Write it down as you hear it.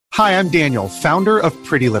Hi, I'm Daniel, founder of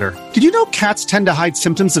Pretty Litter. Did you know cats tend to hide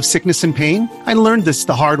symptoms of sickness and pain? I learned this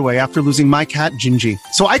the hard way after losing my cat, Gingy.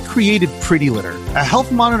 So I created Pretty Litter, a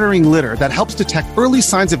health monitoring litter that helps detect early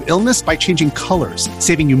signs of illness by changing colors,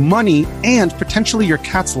 saving you money and potentially your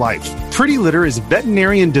cat's life. Pretty Litter is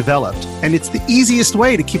veterinarian developed, and it's the easiest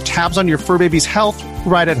way to keep tabs on your fur baby's health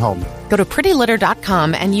right at home. Go to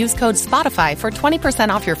prettylitter.com and use code SPOTIFY for 20%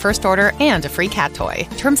 off your first order and a free cat toy.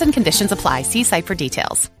 Terms and conditions apply. See site for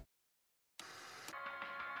details.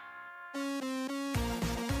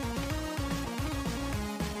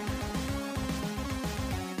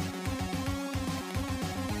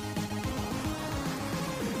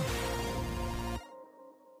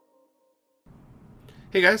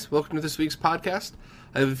 Hey guys, welcome to this week's podcast.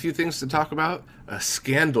 I have a few things to talk about, a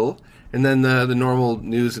scandal, and then the normal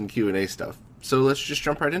news and Q&A stuff. So let's just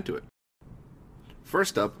jump right into it.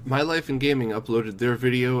 First up, My Life in Gaming uploaded their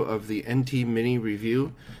video of the NT Mini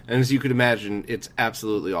review, and as you could imagine, it's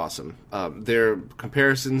absolutely awesome. Their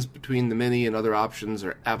comparisons between the Mini and other options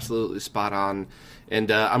are absolutely spot on, and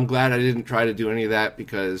I'm glad I didn't try to do any of that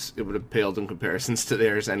because it would have paled in comparisons to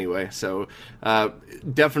theirs anyway. So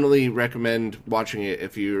definitely recommend watching it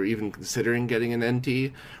if you're even considering getting an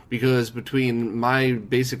NT, because between my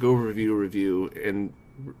basic overview review,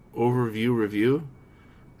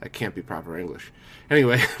 that can't be proper English.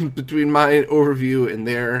 Anyway, between my overview and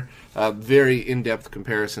their very in-depth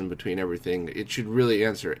comparison between everything, it should really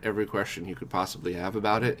answer every question you could possibly have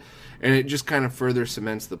about it. And it just kind of further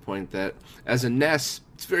cements the point that as a NES,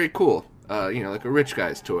 it's very cool, like a rich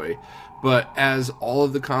guy's toy. But as all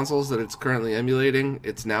of the consoles that it's currently emulating,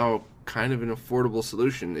 it's now kind of an affordable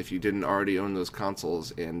solution if you didn't already own those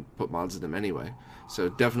consoles and put mods in them anyway. So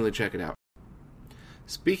definitely check it out.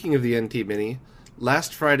 Speaking of the NT Mini,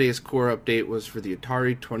 last Friday's core update was for the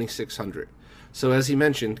Atari 2600. So as he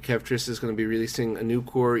mentioned, Kevtris is going to be releasing a new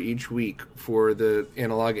core each week for the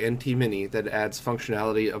analog NT Mini that adds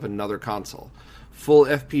functionality of another console. Full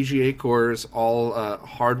FPGA cores, all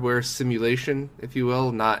hardware simulation, if you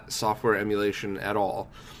will, not software emulation at all.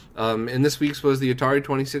 And this week's was the Atari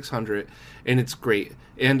 2600, and it's great.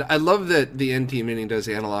 And I love that the NT Mini does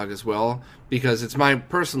analog as well, because it's my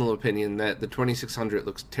personal opinion that the 2600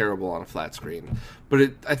 looks terrible on a flat screen.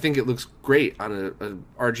 But I think it looks great on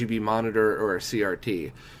a RGB monitor or a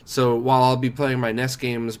CRT. So while I'll be playing my NES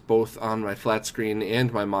games both on my flat screen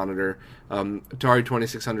and my monitor, Atari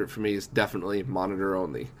 2600 for me is definitely monitor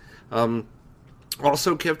only.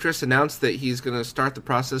 Also, Kevtris announced that he's going to start the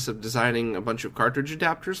process of designing a bunch of cartridge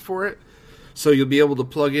adapters for it. So you'll be able to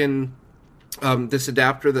plug in this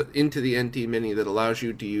adapter into the NT Mini that allows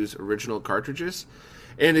you to use original cartridges.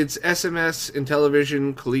 And it's SMS,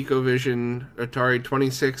 Intellivision, ColecoVision, Atari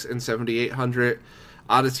 26 and 7800,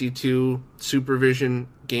 Odyssey 2, Supervision,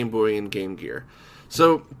 Game Boy, and Game Gear.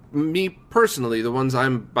 So, me personally, the ones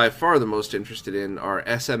I'm by far the most interested in are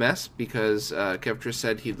SMS, because Kevtris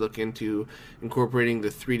said he'd look into incorporating the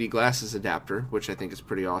 3D glasses adapter, which I think is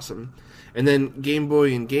pretty awesome. And then Game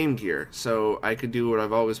Boy and Game Gear, so I could do what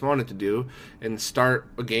I've always wanted to do and start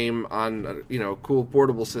a game on a cool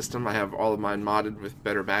portable system. I have all of mine modded with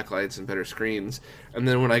better backlights and better screens. And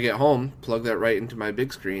then when I get home, plug that right into my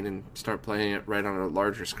big screen and start playing it right on a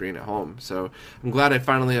larger screen at home. So I'm glad I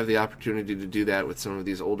finally have the opportunity to do that with some of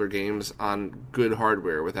these older games on good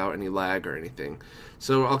hardware without any lag or anything.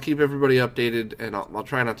 So I'll keep everybody updated, and I'll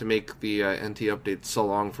try not to make the NT updates so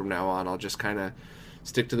long from now on. I'll just kind of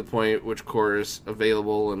stick to the point which core is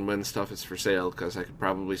available and when stuff is for sale, because I could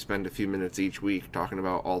probably spend a few minutes each week talking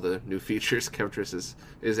about all the new features Kevtris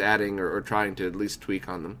is adding or trying to at least tweak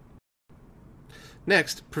on them.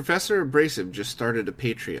 Next, Professor Abrasive just started a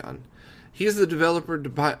Patreon. He's the developer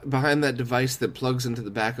behind that device that plugs into the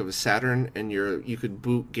back of a Saturn, and you could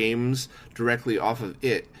boot games directly off of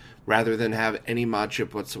it rather than have any mod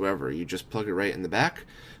chip whatsoever. You just plug it right in the back.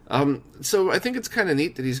 So I think it's kind of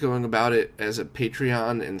neat that he's going about it as a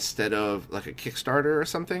Patreon instead of like a Kickstarter or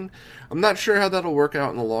something. I'm not sure how that'll work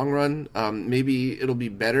out in the long run. Maybe it'll be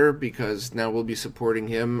better because now we'll be supporting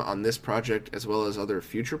him on this project as well as other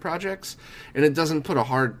future projects. And it doesn't put a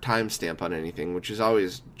hard timestamp on anything, which is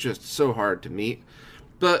always just so hard to meet.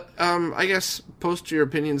 But I guess post your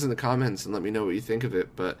opinions in the comments and let me know what you think of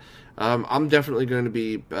it. But I'm definitely going to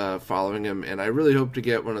be following him, and I really hope to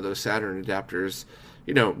get one of those Saturn adapters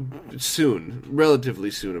soon,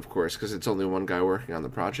 relatively soon, of course, because it's only one guy working on the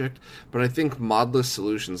project. But I think modless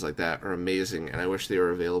solutions like that are amazing, and I wish they were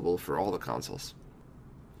available for all the consoles.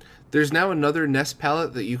 There's now another NES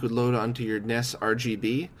palette that you could load onto your NES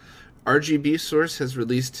RGB. RGB Source has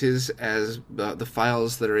released his as the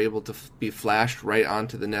files that are able to be flashed right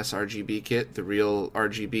onto the NES RGB kit, the real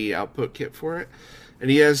RGB output kit for it. And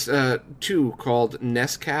he has two called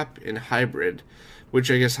NESCAP and Hybrid, which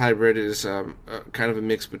I guess Hybrid is kind of a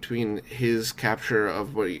mix between his capture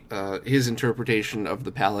of his interpretation of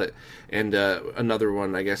the palette and another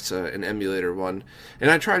one, I guess an emulator one. And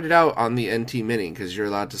I tried it out on the NT Mini because you're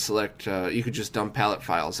allowed to select, you could just dump palette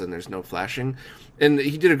files and there's no flashing. And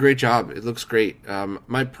he did a great job. It looks great.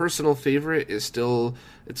 My personal favorite is still,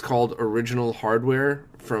 it's called Original Hardware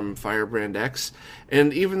from Firebrand X.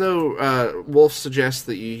 And even though Wolf suggests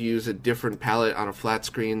that you use a different palette on a flat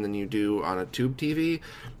screen than you do on a tube TV,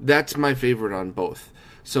 that's my favorite on both.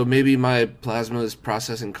 So maybe my plasma's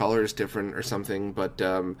processing color is different or something, but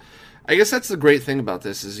I guess that's the great thing about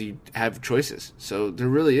this is you have choices. So there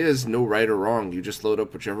really is no right or wrong. You just load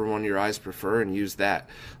up whichever one your eyes prefer and use that.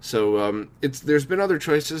 So there's been other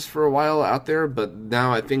choices for a while out there, but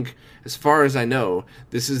now I think, as far as I know,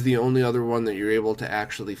 this is the only other one that you're able to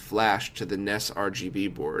actually flash to the NES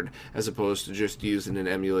RGB board, as opposed to just using an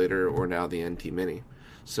emulator or now the NT Mini.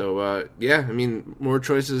 So yeah, I mean, more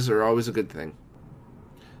choices are always a good thing.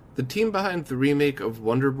 The team behind the remake of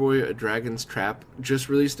Wonder Boy: A Dragon's Trap just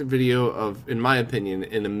released a video of, in my opinion,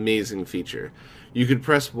 an amazing feature. You could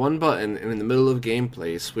press one button and in the middle of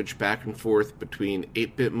gameplay switch back and forth between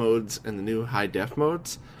 8-bit modes and the new high-def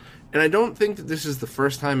modes. And I don't think that this is the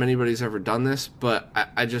first time anybody's ever done this, but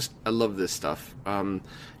I love this stuff.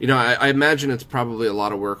 I imagine it's probably a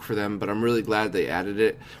lot of work for them, but I'm really glad they added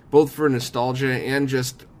it, both for nostalgia and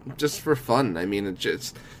just for fun. I mean, it's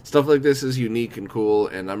just, stuff like this is unique and cool,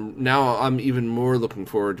 and I'm even more looking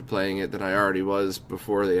forward to playing it than I already was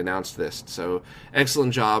before they announced this. So,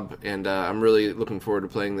 excellent job, and I'm really looking forward to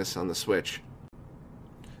playing this on the Switch.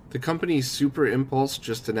 The company Super Impulse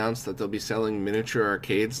just announced that they'll be selling miniature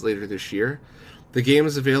arcades later this year. The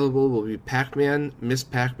games available will be Pac-Man, Miss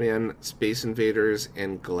Pac-Man, Space Invaders,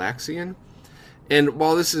 and Galaxian. And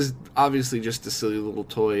while this is obviously just a silly little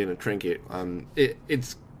toy and a trinket,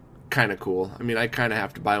 it's kind of cool. I mean, I kind of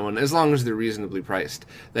have to buy one as long as they're reasonably priced.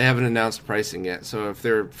 They haven't announced pricing yet, so if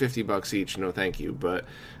they're $50 each, no thank you. But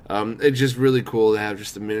it's just really cool to have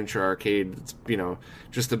just a miniature arcade that's,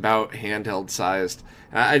 just about handheld sized.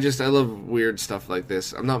 I love weird stuff like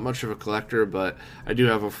this. I'm not much of a collector, but I do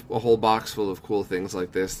have a whole box full of cool things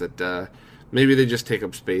like this that maybe they just take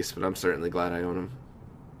up space, but I'm certainly glad I own them.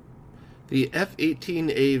 The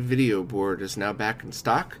F-18A video board is now back in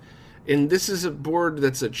stock, and this is a board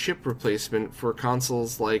that's a chip replacement for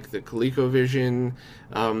consoles like the ColecoVision,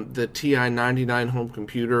 the TI-99 home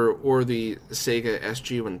computer, or the Sega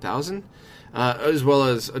SG-1000, as well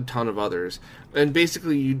as a ton of others. And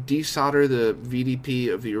basically, you desolder the VDP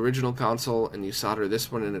of the original console, and you solder this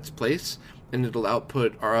one in its place, and it'll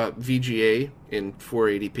output our VGA in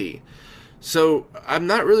 480p. So, I'm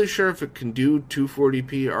not really sure if it can do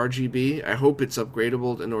 240p RGB. I hope it's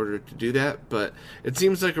upgradable in order to do that, but it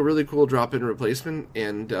seems like a really cool drop-in replacement,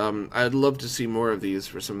 and I'd love to see more of these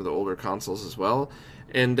for some of the older consoles as well.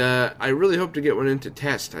 And I really hope to get one into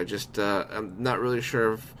test. I'm not really sure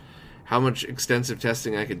of how much extensive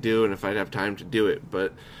testing I could do and if I'd have time to do it,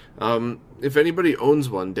 but if anybody owns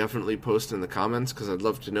one, definitely post in the comments, because I'd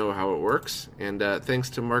love to know how it works. And thanks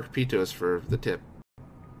to Mark Pitos for the tip.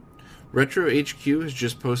 Retro HQ has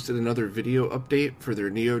just posted another video update for their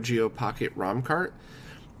Neo Geo Pocket ROM cart.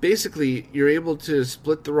 Basically, you're able to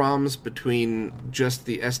split the ROMs between just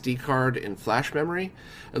the SD card and flash memory.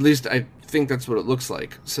 At least I think that's what it looks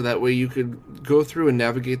like. So that way you could go through and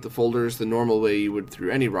navigate the folders the normal way you would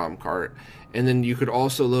through any ROM cart. And then you could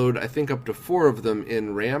also load, I think, up to 4 of them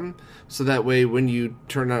in RAM. So that way when you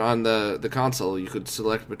turn on the console, you could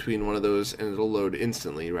select between one of those and it'll load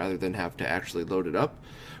instantly rather than have to actually load it up.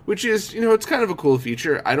 Which is, it's kind of a cool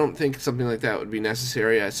feature. I don't think something like that would be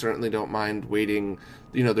necessary. I certainly don't mind waiting,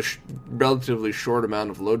 the relatively short amount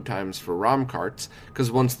of load times for ROM carts, because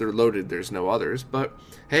once they're loaded, there's no others. But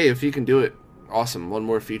hey, if you can do it, awesome. One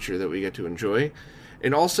more feature that we get to enjoy.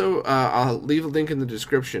 And also, I'll leave a link in the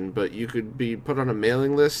description, but you could be put on a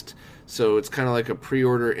mailing list, so it's kind of like a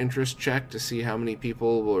pre-order interest check to see how many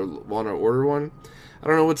people will want to order one. I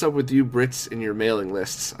don't know what's up with you Brits in your mailing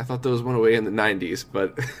lists. I thought those went away in the 90s,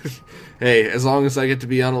 but hey, as long as I get to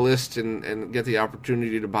be on a list and get the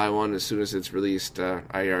opportunity to buy one as soon as it's released,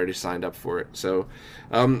 I already signed up for it. So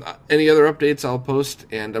any other updates I'll post,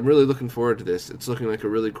 and I'm really looking forward to this. It's looking like a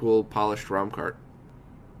really cool polished ROM cart.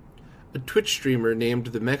 A Twitch streamer named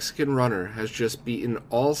The Mexican Runner has just beaten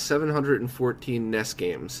all 714 NES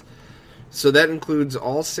games. So that includes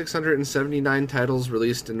all 679 titles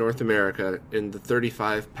released in North America and the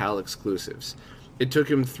 35 PAL exclusives. It took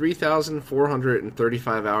him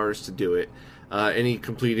 3,435 hours to do it. and he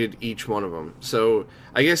completed each one of them. So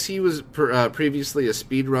I guess he was previously a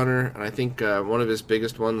speedrunner, and I think one of his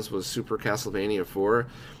biggest ones was Super Castlevania 4.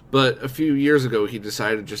 But a few years ago, he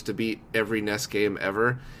decided just to beat every NES game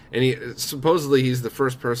ever, and supposedly he's the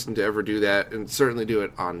first person to ever do that, and certainly do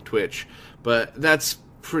it on Twitch. But that's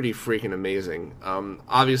pretty freaking amazing.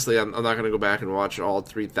 Obviously, I'm not going to go back and watch all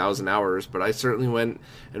 3,000 hours, but I certainly went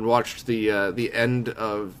and watched the end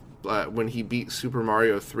of when he beat Super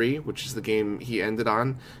Mario 3, which is the game he ended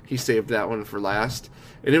on. He saved that one for last,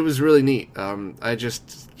 and it was really neat. I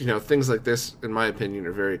just, things like this, in my opinion,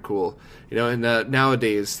 are very cool. And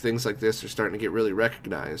nowadays, things like this are starting to get really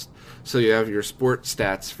recognized. So you have your sports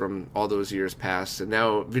stats from all those years past, and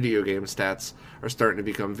now video game stats are starting to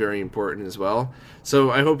become very important as well.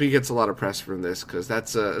 So I hope he gets a lot of press from this, because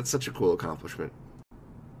it's such a cool accomplishment.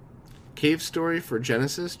 Cave Story for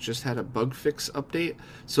Genesis just had a bug fix update,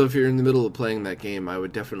 so if you're in the middle of playing that game, I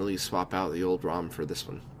would definitely swap out the old ROM for this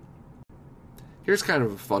one. Here's kind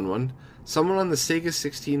of a fun one. Someone on the Sega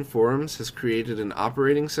 16 forums has created an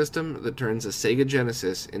operating system that turns a Sega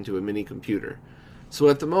Genesis into a mini computer. So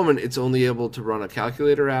at the moment, it's only able to run a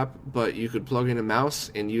calculator app, but you could plug in a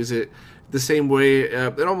mouse and use it the same way.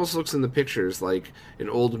 It almost looks in the pictures like an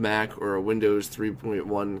old Mac or a Windows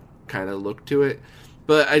 3.1 kind of look to it.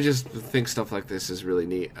 But I just think stuff like this is really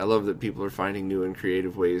neat. I love that people are finding new and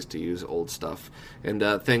creative ways to use old stuff. And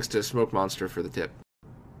thanks to Smoke Monster for the tip.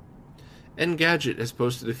 Engadget has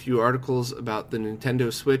posted a few articles about the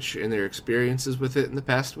Nintendo Switch and their experiences with it in the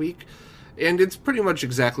past week. And it's pretty much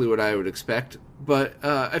exactly what I would expect. But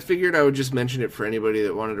I figured I would just mention it for anybody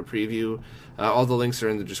that wanted a preview. All the links are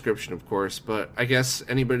in the description, of course. But I guess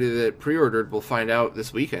anybody that pre-ordered will find out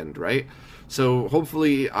this weekend, right? So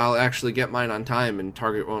hopefully I'll actually get mine on time and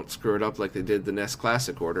Target won't screw it up like they did the NES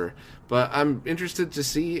Classic order. But I'm interested to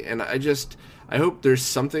see, and I hope there's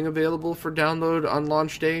something available for download on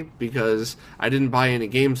launch day, because I didn't buy any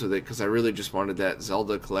games with it because I really just wanted that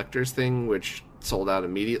Zelda Collector's thing, which sold out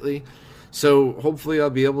immediately. So hopefully I'll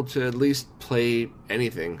be able to at least play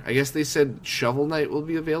anything. I guess they said Shovel Knight will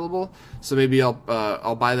be available, so maybe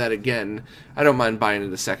I'll buy that again. I don't mind buying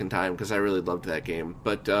it a second time because I really loved that game.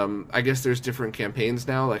 But I guess there's different campaigns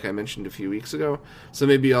now, like I mentioned a few weeks ago. So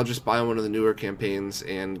maybe I'll just buy one of the newer campaigns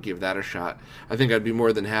and give that a shot. I think I'd be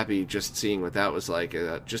more than happy just seeing what that was like,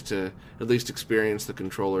 just to at least experience the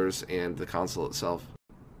controllers and the console itself.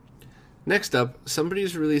 Next up,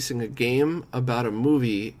 somebody's releasing a game about a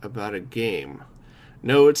movie about a game.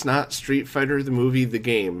 No, it's not Street Fighter the movie, the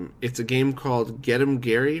game. It's a game called Get 'em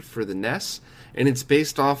Gary for the NES, and it's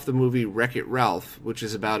based off the movie Wreck-It Ralph, which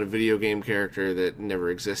is about a video game character that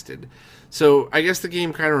never existed. So I guess the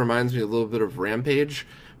game kind of reminds me a little bit of Rampage,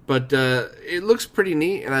 but it looks pretty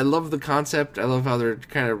neat, and I love the concept. I love how they're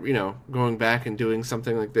kind of, going back and doing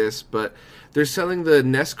something like this, but they're selling the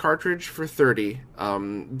NES cartridge for $30,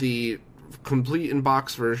 the complete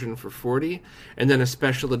in-box version for $40, and then a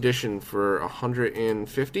special edition for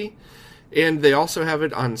 $150. And they also have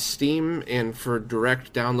it on Steam and for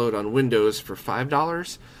direct download on Windows for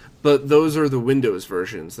 $5. But those are the Windows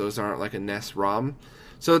versions. Those aren't like a NES ROM.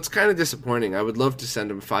 So it's kind of disappointing. I would love to send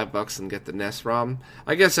them $5 and get the NES ROM.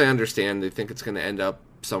 I guess I understand they think it's going to end up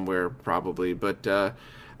somewhere probably, but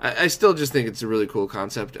I still just think it's a really cool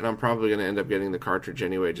concept, and I'm probably going to end up getting the cartridge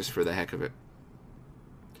anyway just for the heck of it.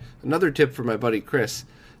 Another tip for my buddy Chris,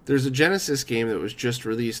 there's a Genesis game that was just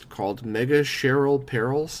released called Mega Cheryl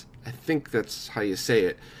Perils. I think that's how you say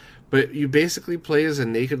it. But you basically play as a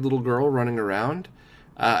naked little girl running around.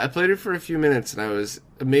 I played it for a few minutes and I was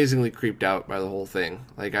amazingly creeped out by the whole thing.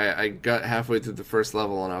 Like, I got halfway through the first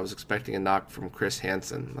level and I was expecting a knock from Chris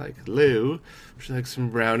Hansen. Like, hello, would you like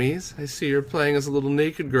some brownies? I see you're playing as a little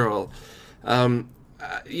naked girl.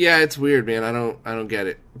 Yeah, it's weird, man. I don't get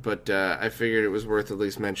it, but I figured it was worth at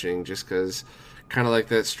least mentioning, just because, kind of like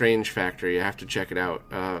that Strange factor, you have to check it out.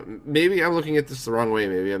 Maybe I'm looking at this the wrong way.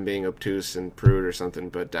 Maybe I'm being obtuse and prude or something,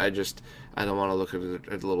 but I don't want to look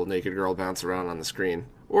at a little naked girl bounce around on the screen,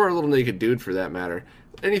 or a little naked dude for that matter.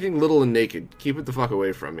 Anything little and naked, keep it the fuck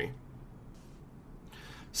away from me.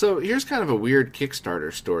 So here's kind of a weird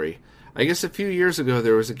Kickstarter story. I guess a few years ago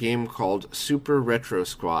there was a game called Super Retro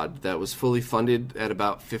Squad that was fully funded at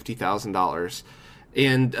about $50,000.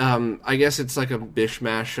 And I guess it's like a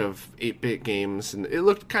mishmash of 8-bit games, and it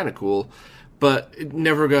looked kind of cool, but it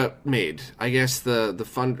never got made. I guess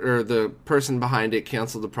the person behind it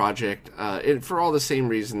canceled the project for all the same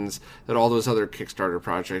reasons that all those other Kickstarter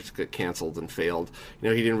projects got canceled and failed. He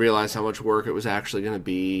didn't realize how much work it was actually going to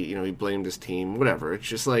be. He blamed his team, whatever. It's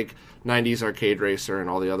just like 90s Arcade Racer and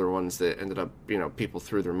all the other ones that ended up, people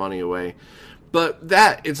threw their money away. But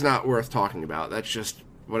that it's not worth talking about. That's just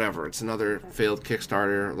whatever. It's another failed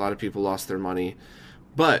Kickstarter. A lot of people lost their money.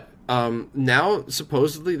 But now,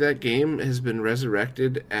 supposedly, that game has been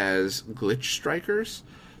resurrected as Glitch Strikers.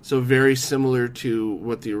 So very similar to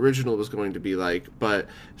what the original was going to be like, but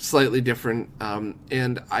slightly different.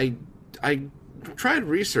 And I tried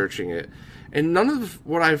researching it, and none of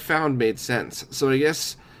what I found made sense. So I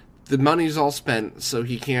guess the money's all spent, so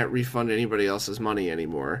he can't refund anybody else's money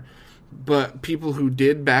anymore. But people who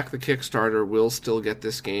did back the Kickstarter will still get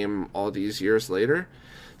this game all these years later.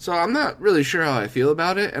 So I'm not really sure how I feel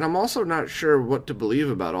about it, and I'm also not sure what to believe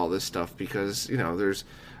about all this stuff because, there's,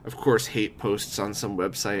 of course, hate posts on some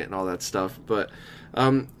website and all that stuff. But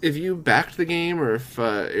if you backed the game or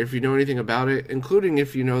if you know anything about it, including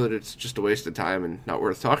if you know that it's just a waste of time and not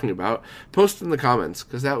worth talking about, post in the comments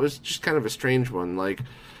because that was just kind of a strange one. Like,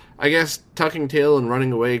 I guess tucking tail and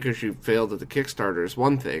running away because you failed at the Kickstarter is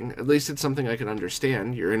one thing. At least it's something I can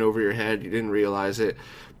understand. You're in over your head. You didn't realize it.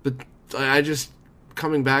 But I just...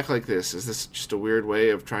 coming back like this, is this just a weird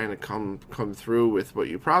way of trying to come through with what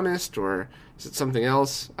you promised, or is it something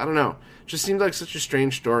else? I don't know. It just seemed like such a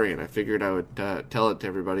strange story, and I figured I would tell it to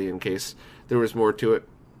everybody in case there was more to it.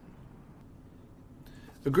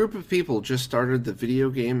 A group of people just started the Video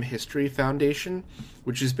Game History Foundation,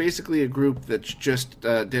 which is basically a group that's just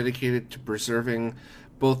dedicated to preserving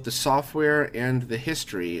both the software and the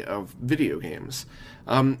history of video games.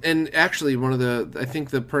 And actually, I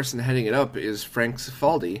think the person heading it up is Frank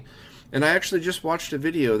Cifaldi. And I actually just watched a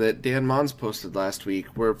video that Dan Mons posted last week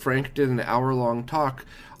where Frank did an hour-long talk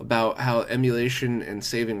about how emulation and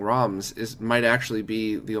saving ROMs might actually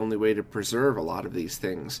be the only way to preserve a lot of these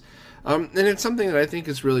things. And it's something that I think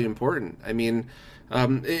is really important. I mean,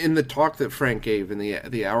 in the talk that Frank gave, in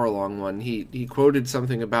the hour-long one, he quoted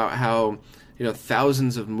something about how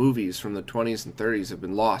thousands of movies from the 20s and 30s have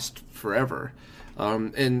been lost forever.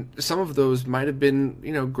 And some of those might have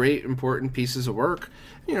been, great, important pieces of work.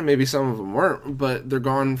 Maybe some of them weren't, but they're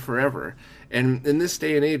gone forever. And in this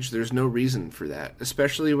day and age, there's no reason for that,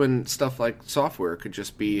 especially when stuff like software could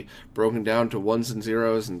just be broken down to ones and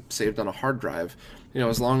zeros and saved on a hard drive.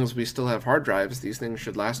 As long as we still have hard drives, these things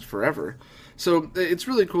should last forever. So it's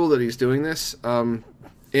really cool that he's doing this.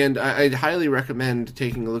 And I'd highly recommend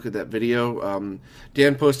taking a look at that video.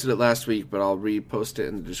 Dan posted it last week, but I'll repost it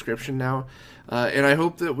in the description now. And I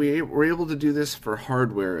hope that we're able to do this for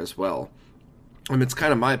hardware as well. It's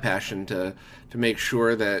kind of my passion to make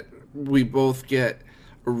sure that we both get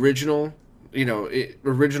original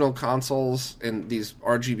consoles and these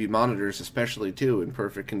RGB monitors especially too in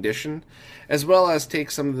perfect condition, as well as take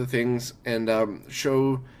some of the things and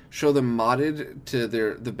show them modded to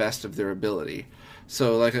the best of their ability.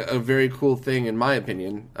 So like a very cool thing in my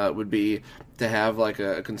opinion would be to have like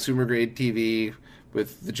a consumer grade TV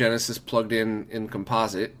with the Genesis plugged in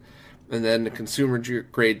composite, and then the consumer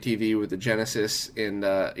grade TV with the Genesis and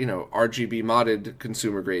RGB modded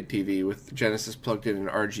consumer grade TV with the Genesis plugged in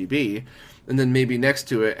RGB, and then maybe next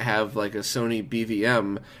to it have like a Sony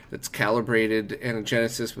BVM that's calibrated and a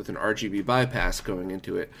Genesis with an RGB bypass going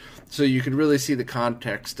into it. So you could really see the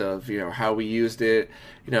context of how we used it,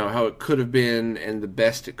 how it could have been, and the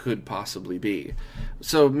best it could possibly be.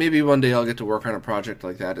 So maybe one day I'll get to work on a project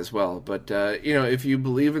like that as well. But, if you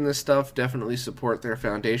believe in this stuff, definitely support their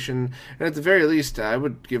foundation. And at the very least, I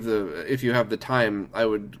would if you have the time, I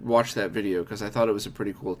would watch that video because I thought it was a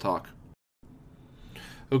pretty cool talk.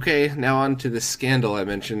 Okay, now on to the scandal I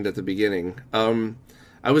mentioned at the beginning.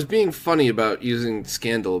 I was being funny about using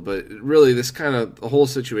scandal, but really the whole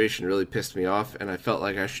situation really pissed me off, and I felt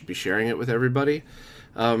like I should be sharing it with everybody.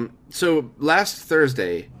 So last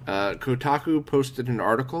Thursday, Kotaku posted an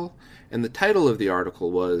article, and the title of the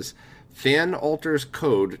article was "Fan Alters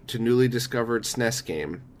Code to Newly Discovered SNES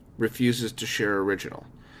Game, Refuses to Share Original."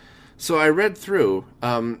 So I read through,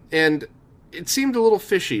 and it seemed a little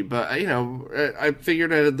fishy, but I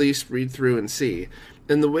figured I'd at least read through and see.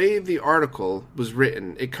 And the way the article was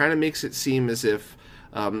written, it kind of makes it seem as if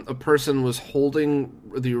a person was holding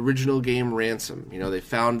the original game ransom. They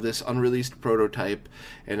found this unreleased prototype,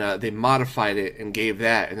 and they modified it and gave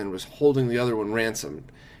that, and then was holding the other one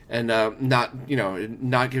ransomed, and not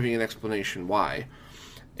giving an explanation why.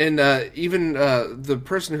 And even the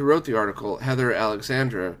person who wrote the article, Heather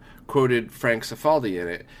Alexandra, quoted Frank Cifaldi in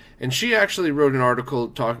it. And she actually wrote an article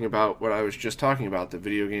talking about what I was just talking about, the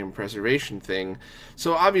video game preservation thing.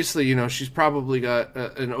 So obviously, she's probably got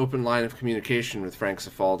an open line of communication with Frank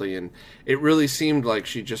Cifaldi, and it really seemed like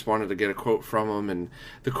she just wanted to get a quote from him. And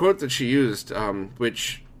the quote that she used,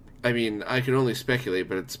 which I mean, I can only speculate,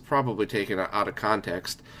 but it's probably taken out of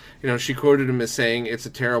context. She quoted him as saying, "It's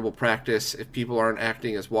a terrible practice. If people aren't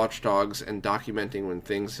acting as watchdogs and documenting when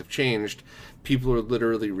things have changed, people are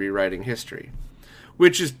literally rewriting history."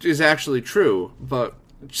 Which is actually true, but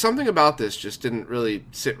something about this just didn't really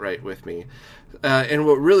sit right with me. And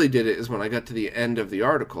what really did it is when I got to the end of the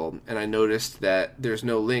article, and I noticed that there's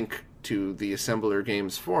no link to the Assembler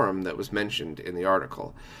Games forum that was mentioned in the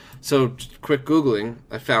article. So, quick Googling,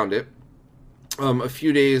 I found it. A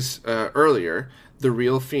few days earlier, The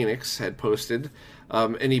Real Phoenix had posted,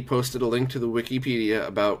 and he posted a link to the Wikipedia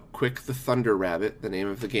about Quick the Thunder Rabbit, the name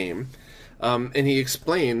of the game. And he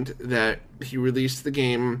explained that he released the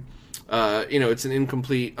game, it's an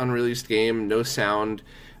incomplete, unreleased game, no sound,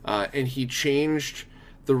 and he changed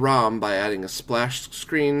the ROM by adding a splash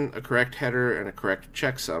screen, a correct header, and a correct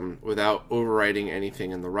checksum without overwriting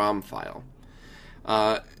anything in the ROM file.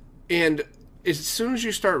 And as soon as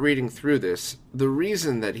you start reading through this, the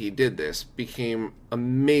reason that he did this became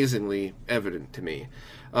amazingly evident to me.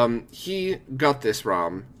 He got this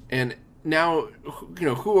ROM, and now,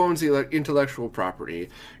 who owns the intellectual property?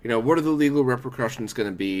 What are the legal repercussions going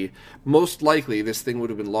to be? Most likely, this thing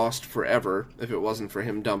would have been lost forever if it wasn't for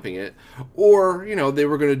him dumping it. Or, they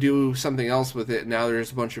were going to do something else with it. Now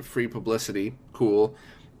there's a bunch of free publicity. Cool.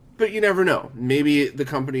 But you never know. Maybe the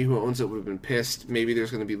company who owns it would have been pissed. Maybe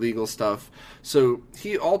there's going to be legal stuff. So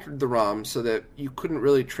he altered the ROM so that you couldn't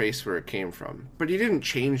really trace where it came from. But he didn't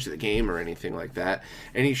change the game or anything like that.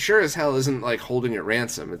 And he sure as hell isn't holding it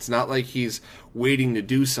ransom. It's not like he's waiting to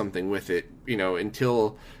do something with it,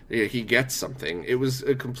 until he gets something. It was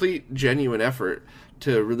a complete, genuine effort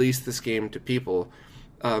to release this game to people.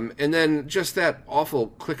 And then just that awful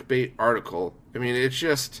clickbait article. I mean, it's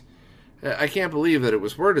just... I can't believe that it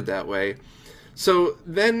was worded that way. So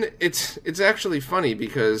then it's actually funny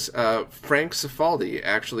because Frank Cifaldi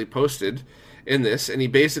actually posted in this, and he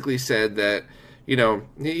basically said that,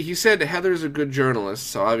 he said Heather's a good journalist,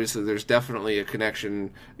 so obviously there's definitely a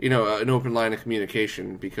connection, an open line of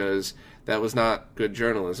communication, because that was not good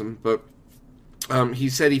journalism. But he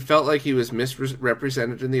said he felt like he was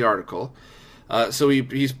misrepresented in the article. So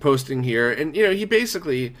he's posting here, and, he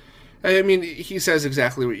basically... I mean, he says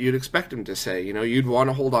exactly what you'd expect him to say. You'd want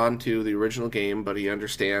to hold on to the original game, but he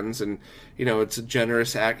understands, and, it's a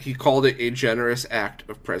generous act. He called it a generous act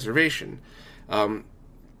of preservation.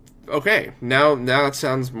 Okay, now it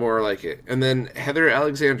sounds more like it. And then Heather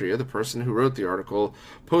Alexandria, the person who wrote the article,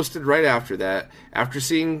 posted right after that, after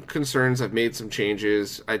seeing concerns, I've made some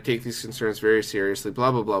changes, I take these concerns very seriously,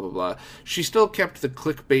 blah, blah, blah, blah, blah. She still kept the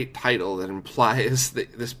clickbait title that implies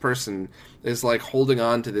that this person is holding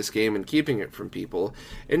on to this game and keeping it from people.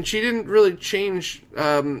 And she didn't really change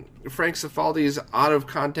Frank Cifaldi's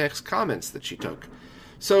out-of-context comments that she took.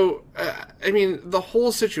 So, the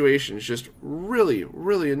whole situation is just really,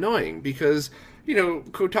 really annoying because,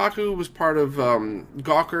 Kotaku was part of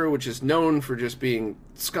Gawker, which is known for just being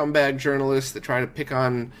scumbag journalists that try to pick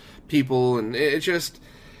on people, and it just,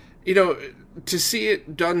 to see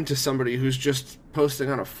it done to somebody who's just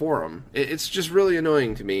posting on a forum, it's just really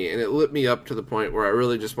annoying to me, and it lit me up to the point where I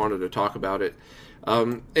really just wanted to talk about it.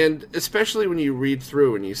 And especially when you read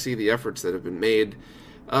through and you see the efforts that have been made,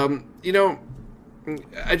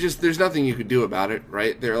 there's nothing you could do about it,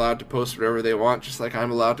 right? They're allowed to post whatever they want, just like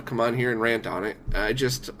I'm allowed to come on here and rant on it.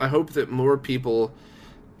 I hope that more people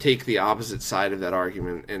take the opposite side of that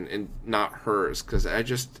argument and not hers, because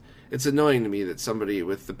it's annoying to me that somebody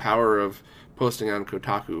with the power of posting on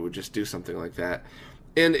Kotaku would just do something like that.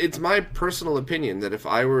 And it's my personal opinion that if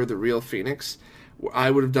I were the real Phoenix,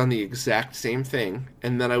 I would have done the exact same thing,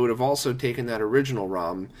 and then I would have also taken that original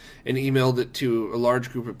ROM and emailed it to a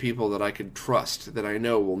large group of people that I could trust, that I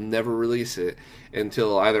know will never release it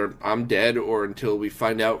until either I'm dead or until we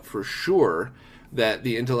find out for sure that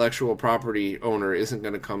the intellectual property owner isn't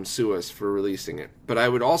going to come sue us for releasing it. But I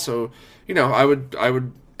would also, I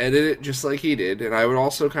would edit it just like he did, and I would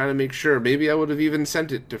also kind of make sure, maybe I would have even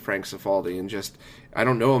sent it to Frank Cifaldi and just, I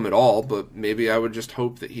don't know him at all, but maybe I would just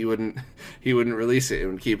hope that he wouldn't release it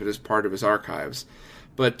and keep it as part of his archives.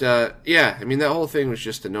 But that whole thing was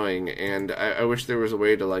just annoying, and I wish there was a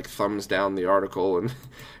way to thumbs down the article, and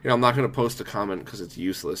I'm not going to post a comment because it's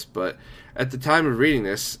useless, but at the time of reading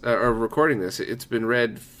this, or recording this, it's been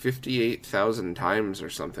read 58,000 times or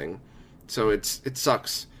something, so it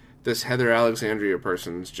sucks. This Heather Alexandria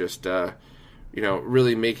person's just,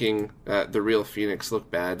 really making the real Phoenix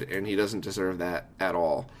look bad, and he doesn't deserve that at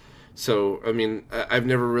all. So, I've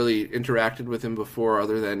never really interacted with him before,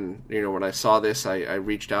 other than, when I saw this, I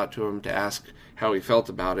reached out to him to ask how he felt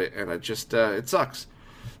about it, and it sucks.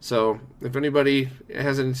 So if anybody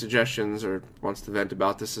has any suggestions or wants to vent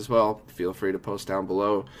about this as well, feel free to post down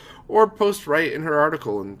below or post right in her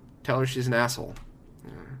article and tell her she's an asshole.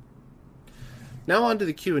 Now on to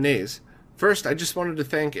the Q&As. First, I just wanted to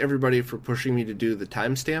thank everybody for pushing me to do the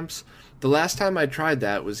timestamps. The last time I tried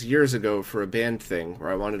that was years ago for a band thing, where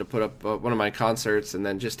I wanted to put up one of my concerts and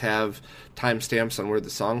then just have timestamps on where the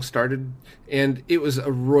song started, and it was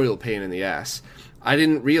a royal pain in the ass. I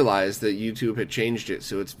didn't realize that YouTube had changed it,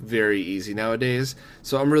 so it's very easy nowadays.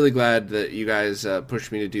 So I'm really glad that you guys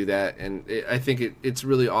pushed me to do that, and I think it's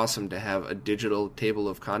really awesome to have a digital table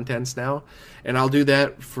of contents now, and I'll do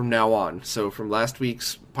that from now on. So from last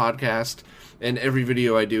week's podcast and every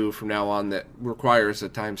video I do from now on that requires a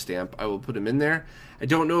timestamp, I will put them in there. I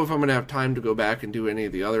don't know if I'm going to have time to go back and do any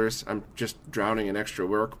of the others. I'm just drowning in extra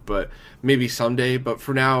work, but maybe someday. But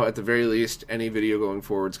for now, at the very least, any video going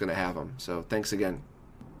forward is going to have them. So thanks again.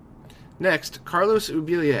 Next, Carlos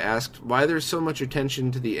Ubilia asked why there's so much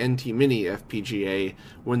attention to the NT Mini FPGA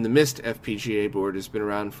when the MIST FPGA board has been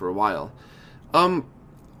around for a while.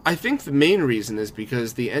 I think the main reason is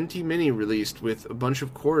because the NT Mini released with a bunch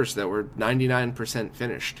of cores that were 99%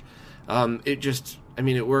 finished.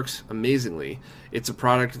 It works amazingly. It's a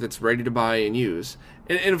product that's ready to buy and use.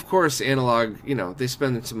 And of course, Analog, they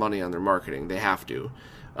spend some money on their marketing. They have to.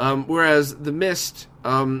 Whereas the MIST,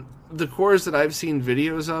 the cores that I've seen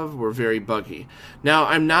videos of were very buggy. Now,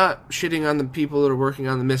 I'm not shitting on the people that are working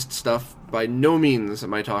on the MIST stuff. By no means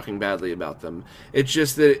am I talking badly about them. It's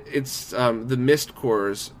just that the MIST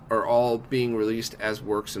cores are all being released as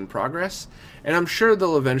works in progress. And I'm sure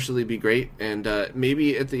they'll eventually be great. And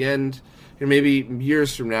maybe at the end, maybe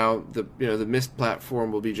years from now, the MIST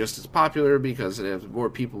platform will be just as popular because it has more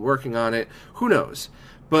people working on it. Who knows?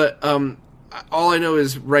 But all I know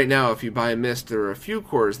is right now, if you buy a MIST, there are a few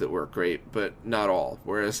cores that work great, but not all.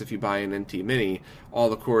 Whereas if you buy an NT Mini, all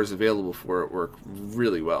the cores available for it work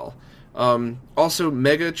really well. Also,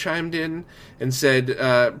 Mega chimed in and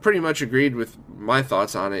said, pretty much agreed with my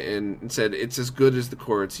thoughts on it, and said it's as good as the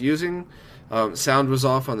core it's using. Sound was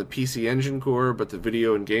off on the PC Engine core, but the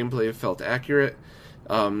video and gameplay felt accurate.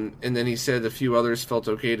 And then he said a few others felt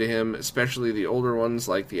okay to him, especially the older ones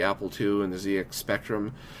like the Apple II and the ZX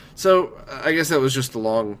Spectrum. So I guess that was just a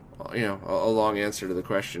long answer to the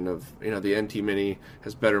question of, the NT Mini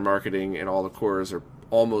has better marketing and all the cores are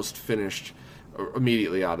almost finished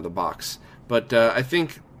immediately out of the box. But I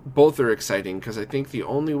think both are exciting because I think the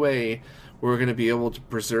only way we're going to be able to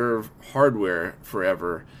preserve hardware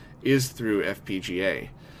forever is through FPGA.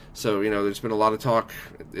 So, there's been a lot of talk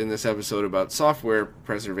in this episode about software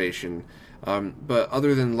preservation, but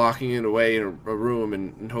other than locking it away in a room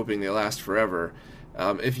and hoping they last forever,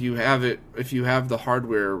 if you have the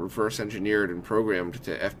hardware reverse engineered and programmed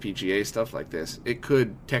to FPGA stuff like this, it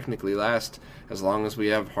could technically last as long as we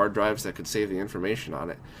have hard drives that could save the information on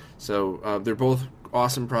it. So they're both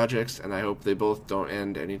awesome projects, and I hope they both don't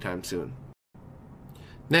end anytime soon.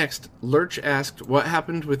 Next, Lurch asked, what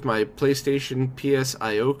happened with my PlayStation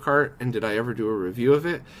PS.io cart, and did I ever do a review of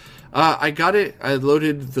it? I got it. I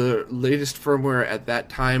loaded the latest firmware at that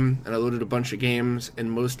time, and I loaded a bunch of games,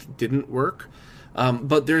 and most didn't work.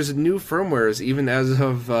 But there's new firmwares, even as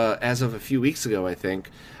of a few weeks ago, I think.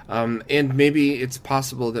 And maybe it's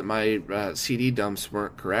possible that my CD dumps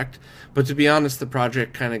weren't correct. But to be honest, the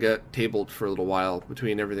project kind of got tabled for a little while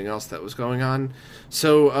between everything else that was going on.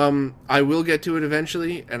 So I will get to it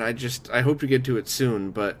eventually, and I hope to get to it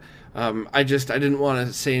soon. But I didn't want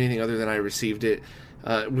to say anything other than I received it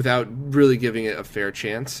without really giving it a fair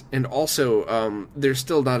chance. And also, they're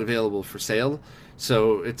still not available for sale.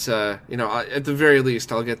 So it's, at the very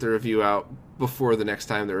least, I'll get the review out before the next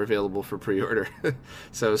time they're available for pre-order.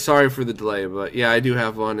 So sorry for the delay, but yeah, I do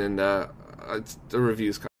have one, and the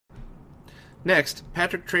review's coming. Next,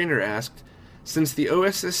 Patrick Trainer asked, since the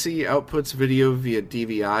OSSC outputs video via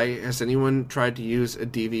DVI, has anyone tried to use a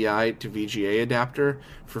DVI to VGA adapter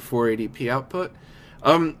for 480p output?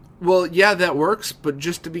 Well, yeah, that works, but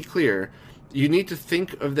just to be clear, you need to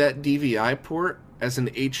think of that DVI port as an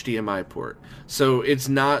HDMI port. So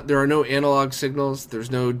there are no analog signals,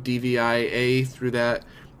 there's no DVI-A through that.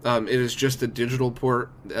 It is just a digital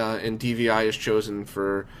port, and DVI is chosen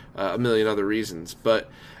for a million other reasons.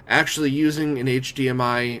 But actually using an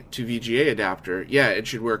HDMI to VGA adapter, yeah, it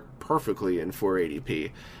should work perfectly in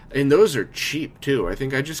 480p. And those are cheap too. I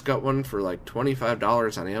think I just got one for like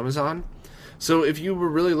 $25 on Amazon. So if you were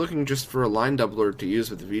really looking just for a line doubler to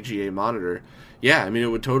use with the VGA monitor, yeah, it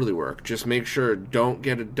would totally work. Just make sure, don't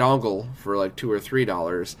get a dongle for like $2 or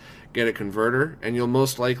 $3. Get a converter, and you'll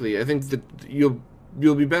most likely, I think that you'll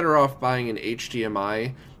be better off buying an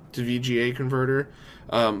HDMI to VGA converter,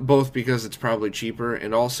 both because it's probably cheaper,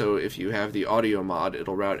 and also if you have the audio mod,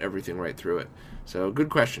 it'll route everything right through it. So, good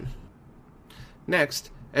question.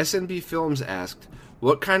 Next, SNB Films asked,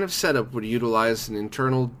 what kind of setup would utilize an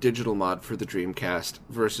internal digital mod for the Dreamcast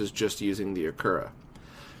versus just using the Akura?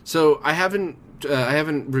 So I haven't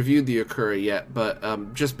reviewed the Akura yet,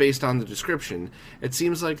 but just based on the description, it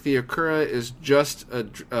seems like the Akura is just a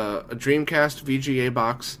Dreamcast VGA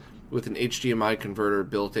box with an HDMI converter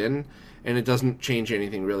built in, and it doesn't change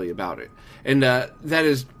anything really about it. And that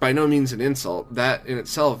is by no means an insult. That in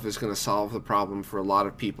itself is going to solve the problem for a lot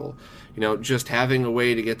of people. Just having a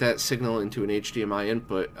way to get that signal into an HDMI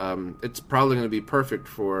input, it's probably going to be perfect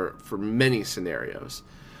for many scenarios.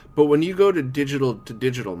 But when you go to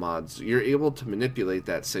digital mods, you're able to manipulate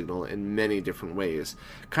that signal in many different ways,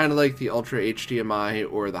 kind of like the Ultra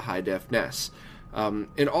HDMI or the High Def NES.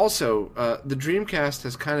 And also, the Dreamcast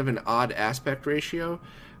has kind of an odd aspect ratio.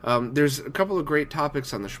 There's a couple of great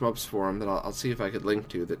topics on the Shmups forum that I'll see if I could link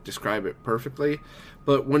to that describe it perfectly.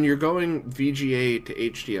 But when you're going VGA to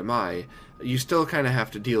HDMI, you still kind of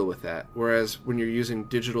have to deal with that. Whereas when you're using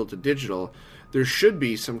digital to digital, there should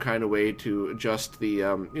be some kind of way to adjust the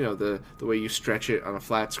the way you stretch it on a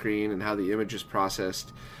flat screen and how the image is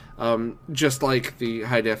processed, just like the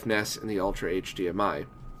High Def NES and the Ultra HDMI.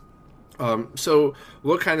 So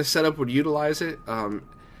what kind of setup would utilize it?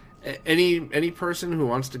 Any person who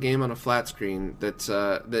wants to game on a flat screen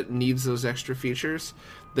that needs those extra features,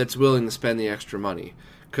 that's willing to spend the extra money.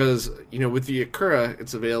 Because, with the Akura,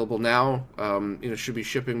 it's available now, should be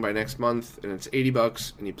shipping by next month, and it's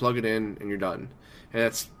 $80, and you plug it in, and you're done. And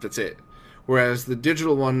that's it. Whereas the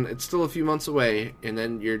digital one, it's still a few months away, and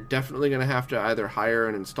then you're definitely going to have to either hire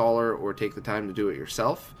an installer or take the time to do it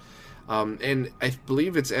yourself. And I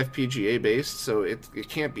believe it's FPGA based, so it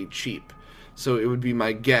can't be cheap. So it would be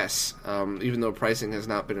my guess, even though pricing has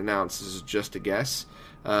not been announced, this is just a guess,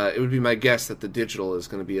 it would be my guess that the digital is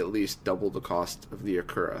going to be at least double the cost of the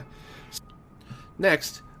Akura.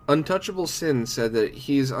 Next, Untouchable Sin said that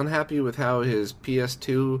he's unhappy with how his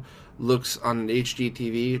PS2 looks on an HD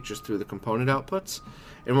TV just through the component outputs,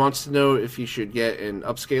 and wants to know if he should get an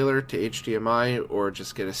upscaler to HDMI or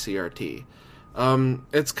just get a CRT.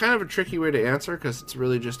 It's kind of a tricky way to answer because it's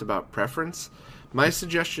really just about preference. My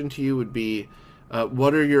suggestion to you would be,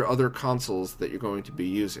 what are your other consoles that you're going to be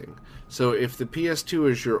using? So if the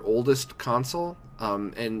PS2 is your oldest console,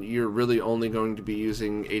 and you're really only going to be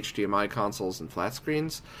using HDMI consoles and flat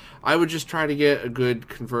screens, I would just try to get a good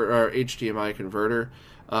HDMI converter.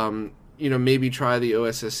 Maybe try the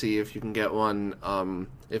OSSC if you can get one.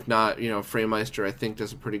 If not, FrameMeister I think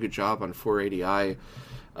does a pretty good job on 480i.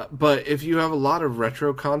 But if you have a lot of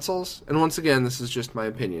retro consoles, and once again, this is just my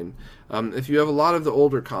opinion, if you have a lot of the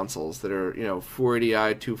older consoles that are,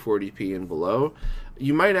 480i, 240p and below,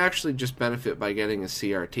 you might actually just benefit by getting a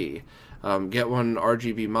CRT. Get one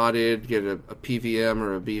RGB modded, get a PVM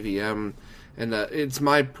or a BVM, and it's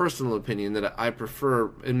my personal opinion that I prefer,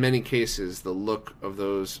 in many cases, the look of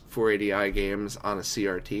those 480i games on a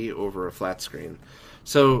CRT over a flat screen.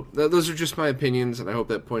 So those are just my opinions, and I hope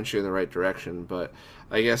that points you in the right direction. But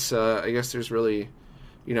I guess there's really,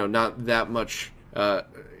 not that much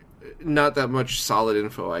solid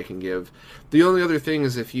info I can give. The only other thing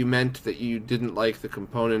is if you meant that you didn't like the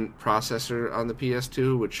component processor on the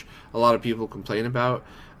PS2, which a lot of people complain about,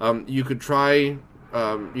 you could try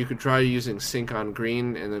using Sync on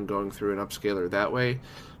Green and then going through an upscaler that way.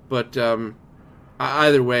 But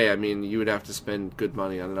either way, you would have to spend good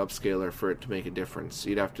money on an upscaler for it to make a difference.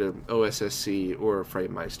 You'd have to OSSC or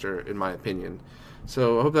FrameMeister, in my opinion.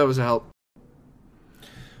 So I hope that was a help.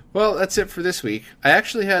 Well, that's it for this week. I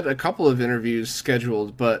actually had a couple of interviews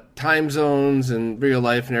scheduled, but time zones and real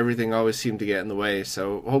life and everything always seem to get in the way,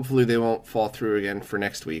 so hopefully they won't fall through again for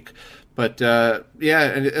next week. But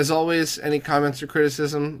and as always, any comments or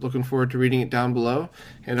criticism, looking forward to reading it down below,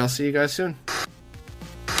 and I'll see you guys soon.